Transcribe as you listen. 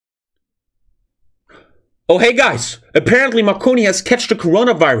Oh hey guys, apparently Marconi has catched the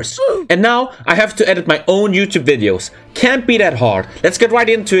coronavirus. And now I have to edit my own YouTube videos. Can't be that hard. Let's get right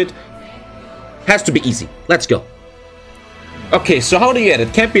into it. Has to be easy. Let's go. Okay, so how do you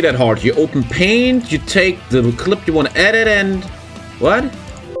edit? Can't be that hard. You open Paint, you take the clip you want to edit and... What?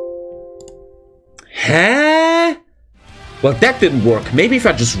 Huh? Well, that didn't work. Maybe if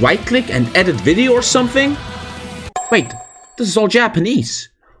I just right-click and edit video or something? Wait, this is all Japanese.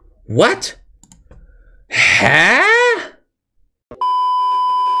 What? Huh?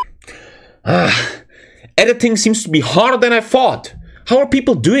 Editing seems to be harder than I thought. How are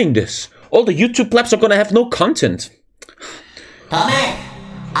people doing this? All the YouTube plebs are gonna have no content. Tommy,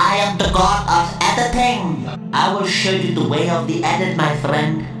 I am the god of editing. I will show you the way of the edit, my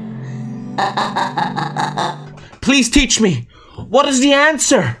friend. Please teach me. What is the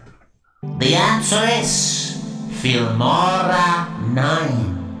answer? The answer is Filmora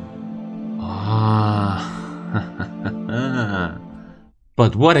 9.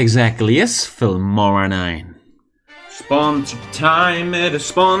 But what exactly is Filmora 9? Sponsor time, it is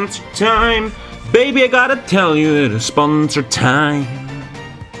sponsor time. Baby, I gotta tell you, it is sponsor time.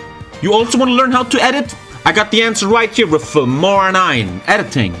 You also want to learn how to edit? I got the answer right here with Filmora 9.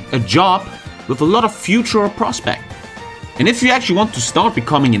 Editing, a job with a lot of future or prospect. And if you actually want to start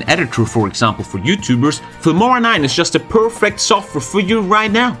becoming an editor, for example, for YouTubers, Filmora 9 is just a perfect software for you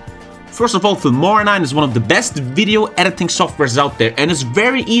right now. First of all, Filmora 9 is one of the best video editing softwares out there and is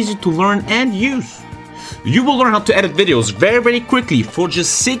very easy to learn and use. You will learn how to edit videos very quickly for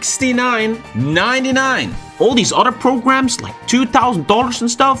just $69.99. All these other programs, like $2,000 and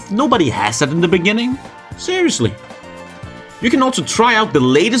stuff, nobody has that in the beginning. Seriously. You can also try out the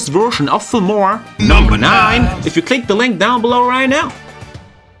latest version of Filmora, number 9, if you click the link down below right now.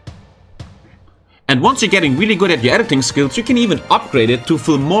 And once you're getting really good at your editing skills, you can even upgrade it to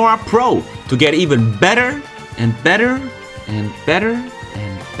Filmora Pro to get even better and better and better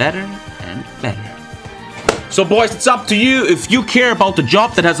and better and better. So boys, it's up to you. If you care about the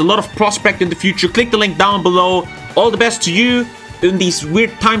job that has a lot of prospect in the future, click the link down below. All the best to you in these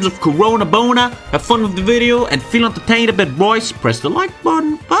weird times of Corona Bona. Have fun with the video and feel entertained a bit, boys. Press the like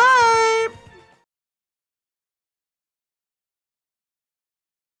button. Bye!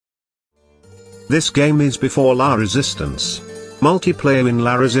 This game is before La Resistance. Multiplayer in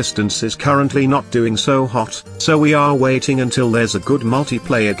La Resistance is currently not doing so hot, so we are waiting until there's a good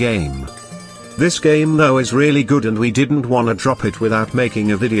multiplayer game. This game though is really good and we didn't want to drop it without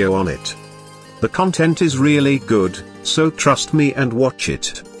making a video on it. The content is really good, so trust me and watch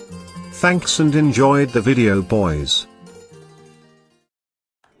it. Thanks and enjoyed the video, boys.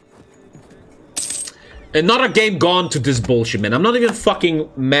 Another game gone to this bullshit, man. I'm not even fucking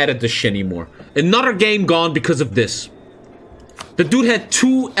mad at this shit anymore. Another game gone because of this. The dude had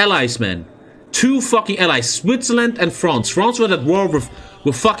 2 allies, man. 2 fucking allies. Switzerland and France. France was at war with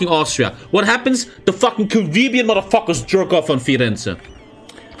fucking Austria. What happens? The fucking Caribbean motherfuckers jerk off on Firenze.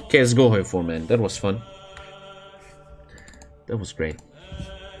 Okay, let's go HOI4, man. That was fun. That was great.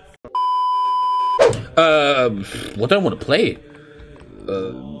 What do I want to play?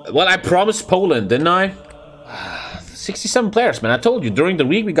 Well, I promised Poland, didn't I? 67 players, man. I told you, during the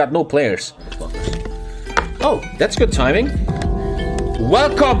week we got no players. Oh, that's good timing.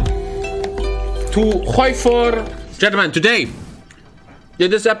 Welcome to HOI4. Gentlemen, today, in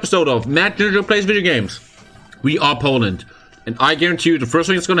this episode of Mad Ninja Plays Video Games, we are Poland. And I guarantee you the first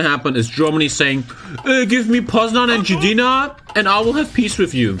thing that's gonna happen is Germany saying, give me Poznan and Jadina, and I will have peace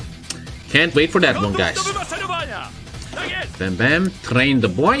with you. Can't wait for that one, guys. Bam bam, train the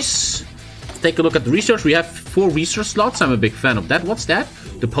boys. Take a look at the research. We have 4 research slots. I'm a big fan of that. What's that?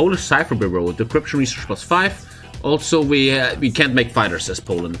 The Polish Cipher Bureau. Decryption research +5. Also, we can't make fighters as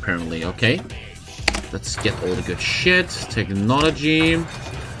Poland, apparently. Okay. Let's get all the good shit. Technology.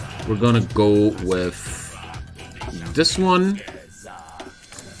 We're gonna go with this one.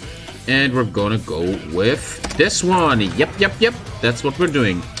 And we're gonna go with this one. Yep. That's what we're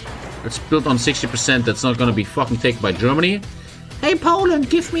doing. Let's build on 60%. That's not gonna be fucking taken by Germany. Hey,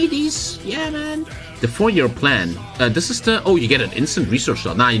 Poland, give me these. Yeah, man. The 4-year plan. This is the... Oh, you get an instant research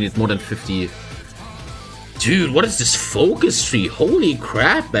slot. Nah, you need more than 50. Dude, what is this focus tree? Holy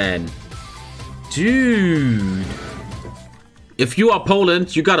crap, man. Dude. If you are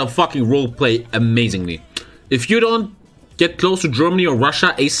Poland, you gotta fucking roleplay amazingly. If you don't get close to Germany or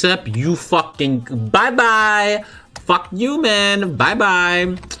Russia ASAP, you fucking... Bye-bye. Fuck you, man.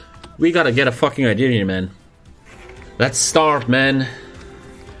 Bye-bye. We gotta get a fucking idea here, man. Let's start, man.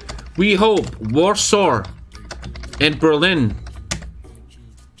 We hope Warsaw and Berlin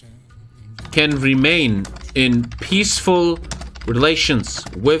can remain in peaceful relations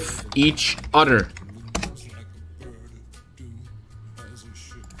with each other.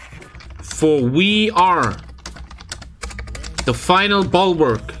 For we are the final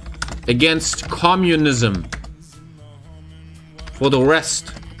bulwark against communism for the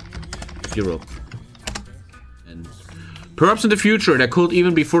rest of Europe. And perhaps in the future there could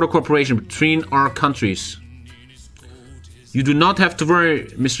even be further cooperation between our countries. You do not have to worry,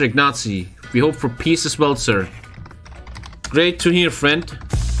 Mr. Ignazi. We hope for peace as well, sir. Great to hear, friend.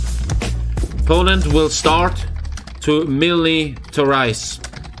 Poland will start to militarize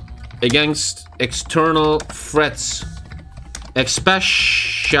against external threats,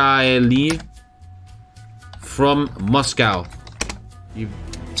 especially from Moscow. You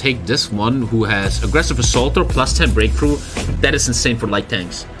take this one who has aggressive assaulter plus 10 breakthrough. That is insane for light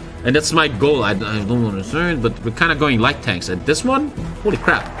tanks. And that's my goal. I don't want to say it, but we're kind of going light tanks. And this one, holy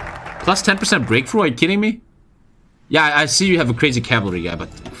crap. Plus 10% breakthrough, are you kidding me? Yeah, I see you have a crazy cavalry guy, but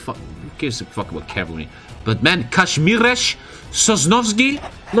fuck, who gives a fuck about cavalry? But man, Kazimierz Sosnowski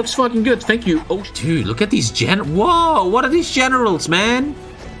looks fucking good, thank you. Oh, dude, look at these whoa, what are these generals, man?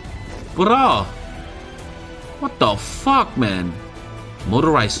 Bro. What the fuck, man?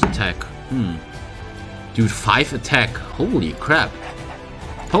 Motorized attack. Dude, 5 attack. Holy crap.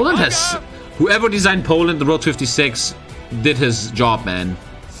 Poland has... Whoever designed Poland, the Road 56, did his job, man.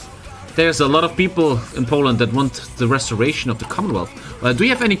 There's a lot of people in Poland that want the restoration of the Commonwealth. Do you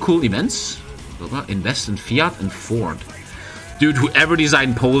have any cool events? Invest in Fiat and Ford. Dude, whoever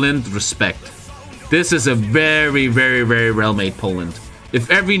designed Poland, respect. This is a very, very, very well-made Poland. If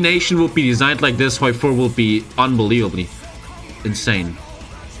every nation would be designed like this, HOI4 will be unbelievably insane.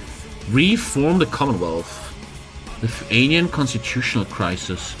 Reform the Commonwealth. Lithuanian constitutional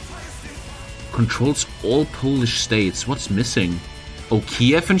crisis. Controls all Polish states. What's missing? Oh,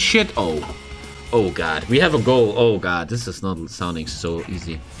 Kiev and shit? Oh god. We have a goal. Oh god, this is not sounding so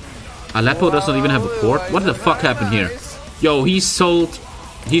easy. Aleppo does not even have a port? What the fuck happened here? Yo, he sold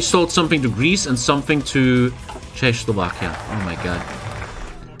something to Greece and something to Czechoslovakia. Oh my god.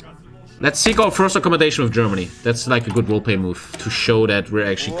 Let's seek our first accommodation with Germany. That's like a good roleplay move to show that we're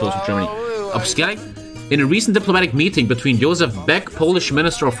actually close to Germany. Upscaling? In a recent diplomatic meeting between Josef Beck, Polish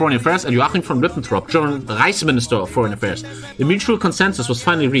Minister of Foreign Affairs, and Joachim von Ribbentrop, German Reichsminister of Foreign Affairs, a mutual consensus was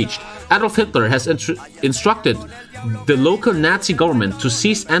finally reached. Adolf Hitler has instructed the local Nazi government to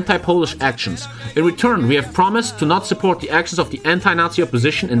cease anti-Polish actions. In return, we have promised to not support the actions of the anti-Nazi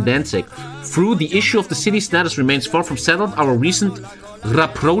opposition in Danzig. Through the issue of the city's status remains far from settled, our recent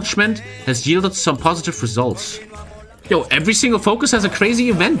rapprochement has yielded some positive results. Yo, every single focus has a crazy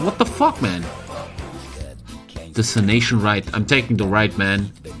event. What the fuck, man? Destination right. I'm taking the right,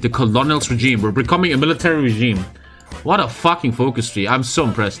 man. The colonials regime. We're becoming a military regime. What a fucking focus tree. I'm so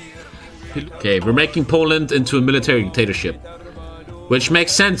impressed. Okay, we're making Poland into a military dictatorship. Which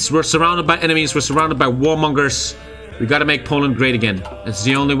makes sense. We're surrounded by enemies. We're surrounded by warmongers. We gotta make Poland great again. It's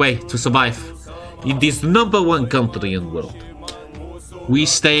the only way to survive. It is the #1 country in the world. We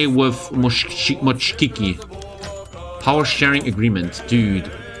stay with Mochkiki. Power sharing agreement.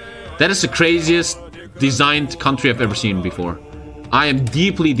 Dude. That is the craziest designed country I've ever seen before. I am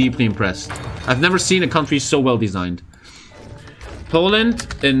deeply, deeply impressed. I've never seen a country so well designed.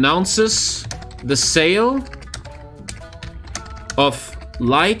 Poland announces the sale of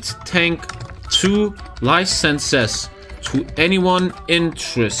Light Tank 2 licenses to anyone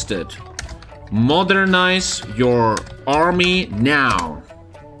interested. Modernize your army now.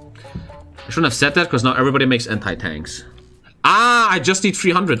 I shouldn't have said that because now everybody makes anti-tanks. Ah, I just need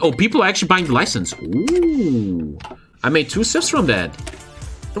 300. Oh, people are actually buying the license. Ooh. I made 2 cents from that.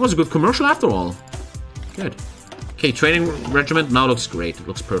 That was a good commercial after all. Good. Okay, training regiment now looks great. It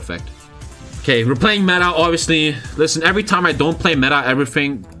looks perfect. Okay, we're playing meta, obviously. Listen, every time I don't play meta,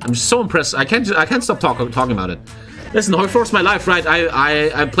 everything... I'm just so impressed. I can't stop talking about it. Listen, HOI4 is my life, right?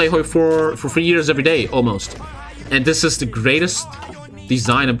 I play HOI4 for 3 years every day, almost. And this is the greatest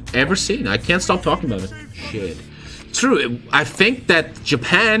design I've ever seen. I can't stop talking about it. Shit. True, I think that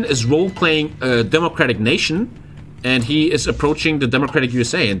Japan is role-playing a democratic nation, and he is approaching the democratic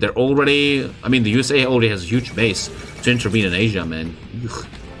USA, and they're already... I mean, the USA already has a huge base to intervene in Asia, man. Ugh.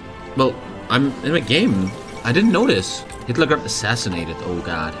 Well, I'm in a game. I didn't notice. Hitler got assassinated. Oh,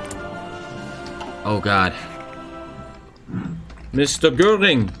 God. Oh, God. Mr.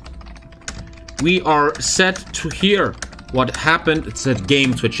 Göring, we are set to hear what happened. It's a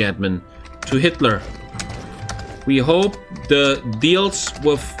game, Twitch admin. To Hitler. We hope the deals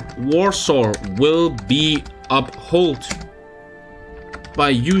with Warsaw will be upheld by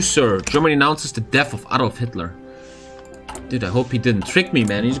you, sir. Germany announces the death of Adolf Hitler. Dude, I hope he didn't trick me,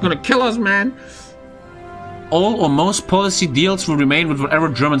 man. He's gonna kill us, man. All or most policy deals will remain with whatever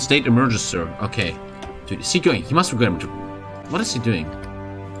German state emerges, sir. Okay. Dude, is he going? He must regret him. What is he doing?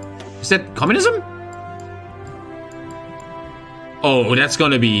 Is that communism? Oh, that's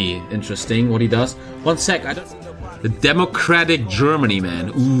gonna be interesting what he does. One sec, the Democratic Germany,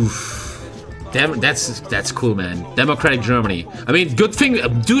 man. Oof. That's cool, man. Democratic Germany. I mean, good thing,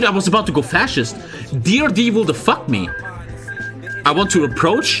 dude, I was about to go fascist. Dear devil, the fuck me. I want to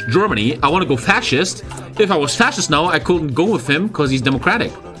approach Germany. I want to go fascist. If I was fascist now, I couldn't go with him because he's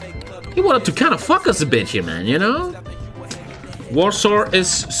democratic. He wanted to kind of fuck us a bit here, man, you know? Warsaw is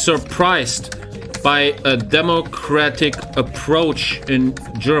surprised by a democratic approach in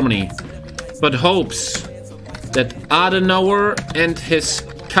Germany, but hopes that Adenauer and his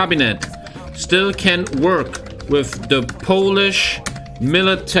cabinet still can work with the Polish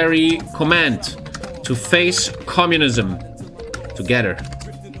military command to face communism together.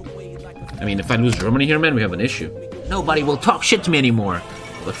 I mean, if I lose Germany here, man, we have an issue. Nobody will talk shit to me anymore.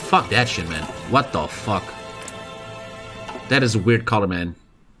 But fuck that shit, man. What the fuck? That is a weird color, man.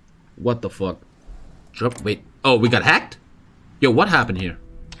 What the fuck? Wait. Oh, we got hacked? Yo, what happened here?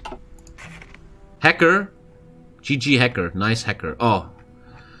 Hacker. GG hacker. Nice hacker. Oh.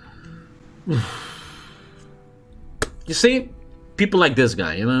 You see? People like this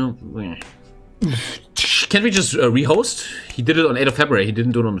guy, you know? Can we just rehost? He did it on 8th of February. He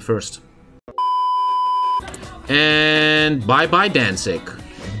didn't do it on the 1st. And bye-bye Danzig.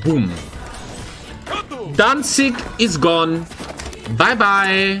 Boom. Danzig is gone.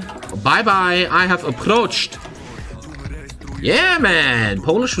 Bye-bye. Bye-bye. I have approached. Yeah, man.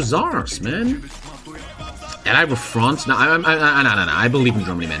 Polish Hussars, man. And I refront. No, no. I believe in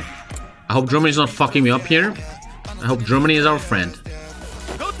Germany, man. I hope Germany's not fucking me up here. I hope Germany is our friend.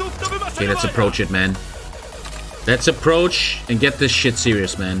 Okay, let's approach it, man. Let's approach and get this shit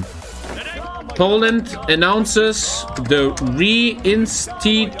serious, man. Poland announces the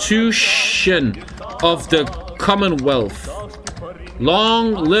reinstitution of the Commonwealth.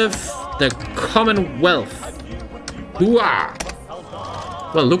 Long live the Commonwealth. Hooah!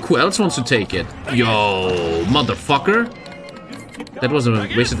 Well, look who else wants to take it. Yo, motherfucker. That was a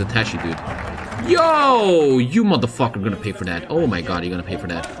wasted attache, dude. Yo, you motherfucker gonna pay for that. Oh my god, you're gonna pay for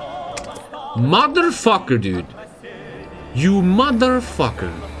that. Motherfucker, dude. You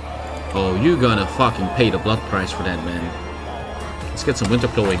motherfucker. Oh, you're gonna fucking pay the blood price for that, man. Let's get some winter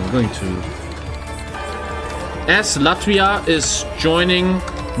clothing. We're going to... As Latvia is joining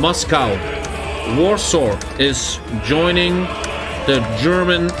Moscow, Warsaw is joining the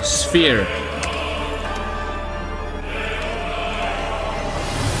German sphere.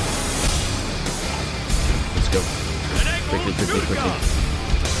 Let's go. Quickly.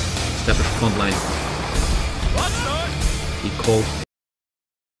 Step at the front line. Be cold.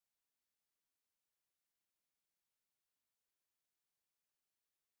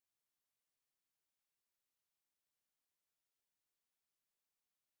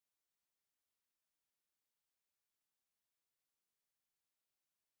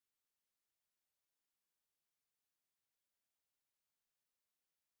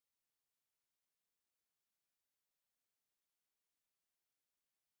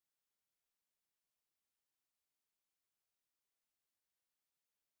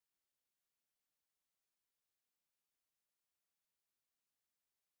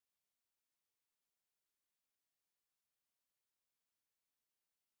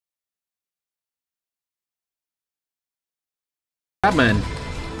 Man,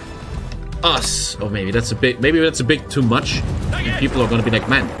 us. Oh, maybe that's a bit. Maybe that's a bit too much. And people are gonna be like,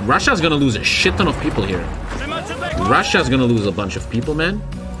 man, Russia's gonna lose a shit ton of people here. Russia's gonna lose a bunch of people, man.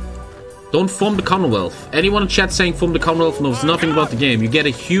 Don't form the Commonwealth. Anyone in chat saying form the Commonwealth knows nothing about the game. You get a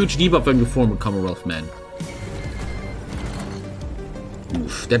huge debuff when you form the Commonwealth, man.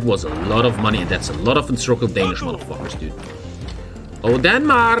 Oof, that was a lot of money, and that's a lot of encircled Danish motherfuckers, dude. Oh,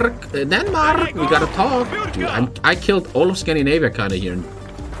 Denmark! Denmark! We gotta talk! Dude, I killed all of Scandinavia kinda here.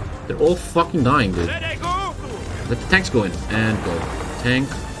 They're all fucking dying, dude. Let the tanks go in. And go. Tank.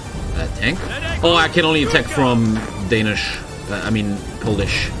 Tank? Oh, I can only attack from Danish.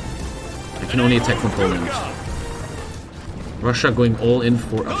 Polish. I can only attack from Poland. Russia going all in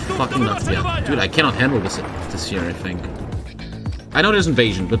for a fucking Latvia. Dude, I cannot handle this year, I think. I know there's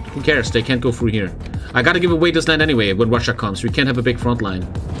invasion, but who cares? They can't go through here. I gotta give away this land anyway when Russia comes. We can't have a big front line.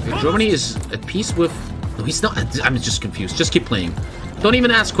 Germany is at peace with... No, he's not. I'm just confused. Just keep playing. Don't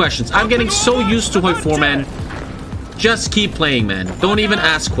even ask questions. I'm getting so used to HOI4, man. Just keep playing, man. Don't even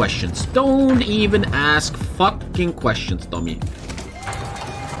ask questions. Don't even ask fucking questions, dummy.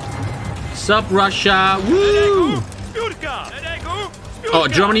 Sup, Russia? Woo! Oh,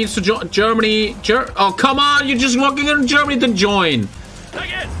 Germany needs to join. Germany. Oh, come on. You're just walking in Germany to join.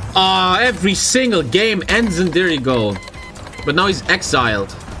 Every single game ends and there you go. But now he's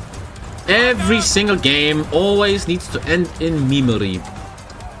exiled. Every single game always needs to end in memory.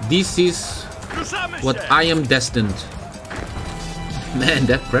 This is what I am destined. Man,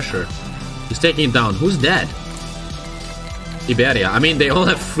 that pressure. He's taking it down. Who's dead? Iberia. I mean, they all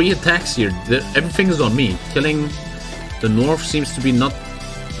have 3 attacks here. Everything is on me. Killing the North seems to be not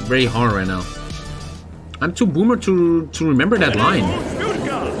very hard right now. I'm too boomer to remember that line.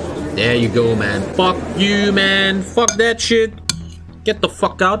 There you go, man. Fuck you, man. Fuck that shit. Get the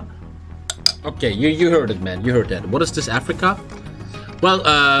fuck out. Okay, you heard it, man. You heard that. What is this, Africa?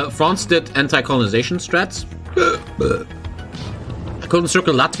 Well, France did anti-colonization strats. I couldn't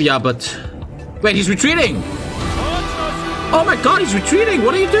circle Latvia, but... Wait, he's retreating! Oh my god, he's retreating!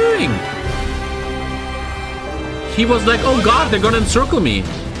 What are you doing? He was like, oh god, they're gonna encircle me.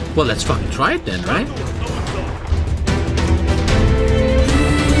 Well, let's fucking try it then, right?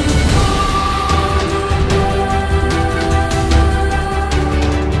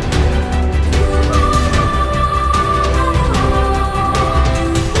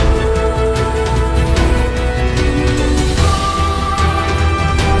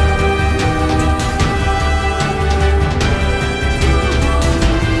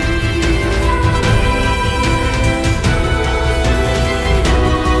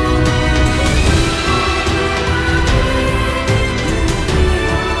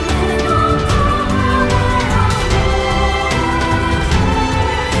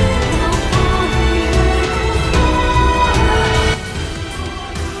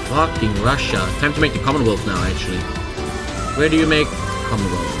 Fucking Russia. Time to make the Commonwealth now, actually. Where do you make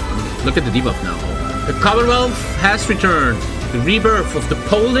Commonwealth? Look at the debuff now. The Commonwealth has returned. The rebirth of the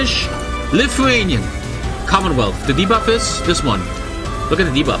Polish-Lithuanian Commonwealth. The debuff is this one. Look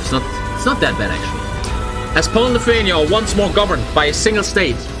at the debuff. It's not that bad, actually. As Poland and Lithuania are once more governed by a single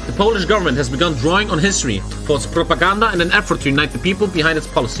state, the Polish government has begun drawing on history for its propaganda in an effort to unite the people behind its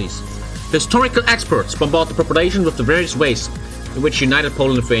policies. Historical experts bombard the population with the various ways in which united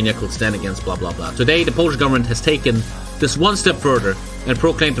Poland and Lithuania could stand against blah blah blah. Today, the Polish government has taken this one step further and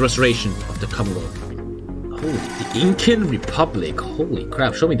proclaimed the restoration of the Commonwealth. Holy, the Incan Republic. Holy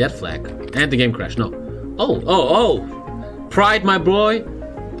crap, show me that flag. And the game crashed, no. Oh. Pride, my boy.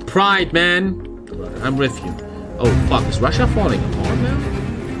 Pride, man. I'm with you. Oh, fuck, is Russia falling apart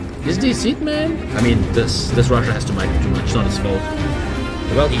now? Is this it, man? I mean, this Russia has to migrate too much, it's not his fault.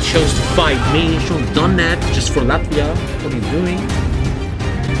 Well, he chose to fight me. He should have done that just for Latvia. What are you doing?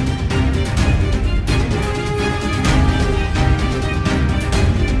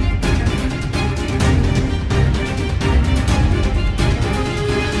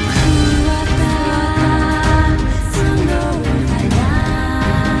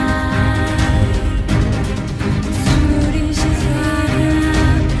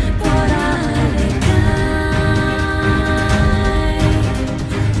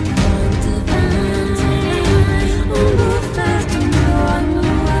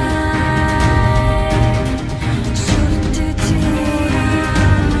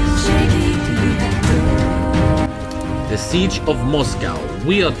 Siege of Moscow.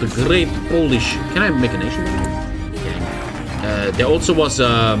 We are the great Polish. Can I make a nation? Yeah. There also was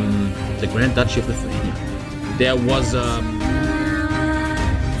the Grand Duchy of Lithuania. There was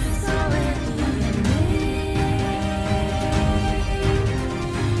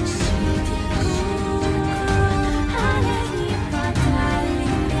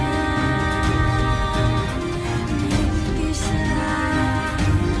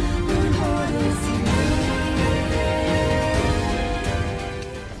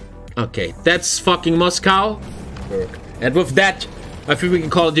okay, that's fucking Moscow. And with that, I think we can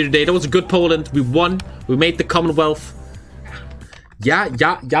call it here today. That was a good Poland. We won. We made the Commonwealth. Yeah.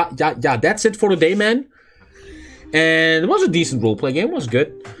 That's it for today, man. And it was a decent roleplay game. It was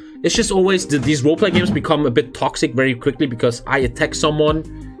good. It's just always these roleplay games become a bit toxic very quickly because I attack someone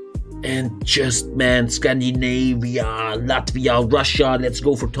and just, man, Scandinavia, Latvia, Russia, let's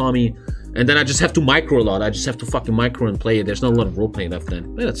go for Tommy. And then I just have to micro a lot. I just have to fucking micro and play it. There's not a lot of roleplay left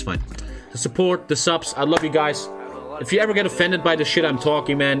then. Yeah, that's fine. The support, the subs, I love you guys. If you ever get offended by the shit I'm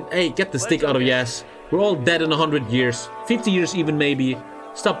talking, man, hey, get the stick out of your ass. We're all dead in 100 years. 50 years even, maybe.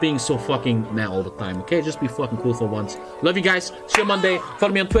 Stop being so fucking mad all the time, okay? Just be fucking cool for once. Love you guys. See you Monday.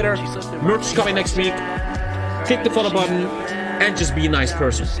 Follow me on Twitter. Merch is coming next week. Click the follow button. And just be a nice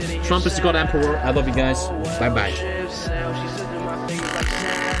person. Trump is the God Emperor. I love you guys. Bye-bye.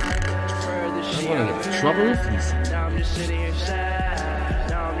 I'm gonna get in trouble with these. Now I'm just sitting here sad.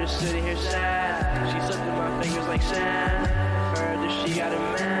 Now I'm just sitting here sad. She sucked in my fingers like sand. Heard that she got a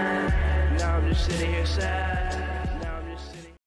man. Now I'm just sitting here sad.